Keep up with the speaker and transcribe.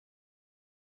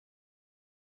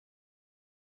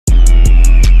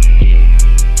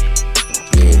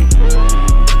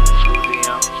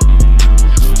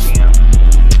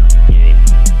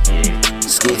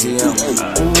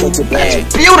Yeah.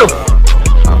 Beautiful.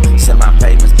 Send my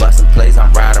payments, bustin' plays,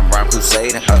 I'm riding around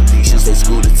crusading. She say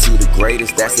ScooTa the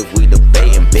greatest, that's if we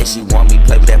debating. Bitch, she want me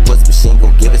play with that pussy, but she ain't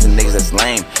gon' give it to niggas that's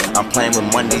lame. I'm playing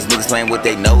with money, these niggas playing with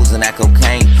their nose and that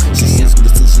cocaine. She seen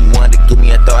ScooTa, she wanted to give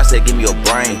me a thought, I said give me your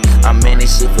brain. I'm in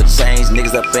this shit for change,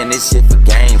 niggas up in this shit for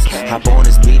games. Hop on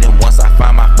this beat and once I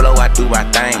find my flow, I do my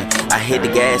thing. I hit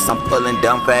the gas, I'm pulling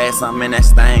dumb fast, I'm in that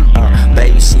stain.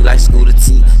 Baby, she like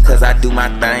ScooTa, cause I do my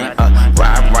thing.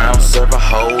 Ride around, serve a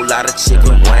whole lot of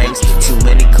chicken wings. Too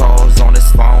many calls on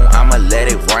this phone, I'ma let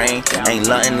it rain. Ain't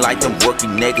nothing like them rookie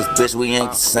niggas, bitch, we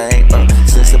ain't the same.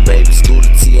 Since the baby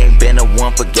ScooTa ain't been a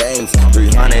one for games.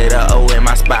 300 in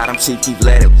my spot, I'm cheap, keep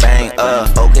let it bang.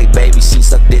 Okay, baby, she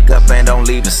suck dick up and don't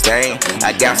leave a stain.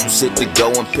 I got some shit to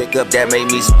go and pick up that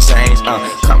made me some change.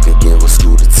 Come get with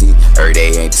ScooTa, every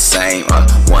day ain't the same.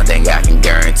 One thing I can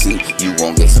guarantee, you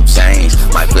won't get some change.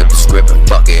 Might flip the script and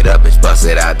fuck it up, bitch, bust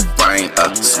it out the brain.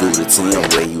 ScooTa,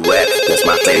 and where you at? That's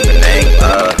my favorite name.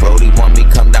 Brody want me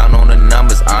come down on the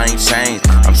numbers, I ain't changed.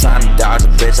 I'm trying to dodge a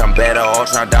bitch, I'm better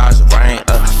off trying to dodge the rain.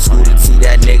 ScooTa,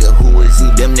 that nigga, who is he?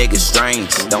 Them niggas strange.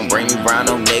 Don't bring me round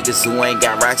no niggas who ain't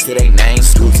got rocks to they name.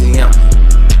 ScooTa,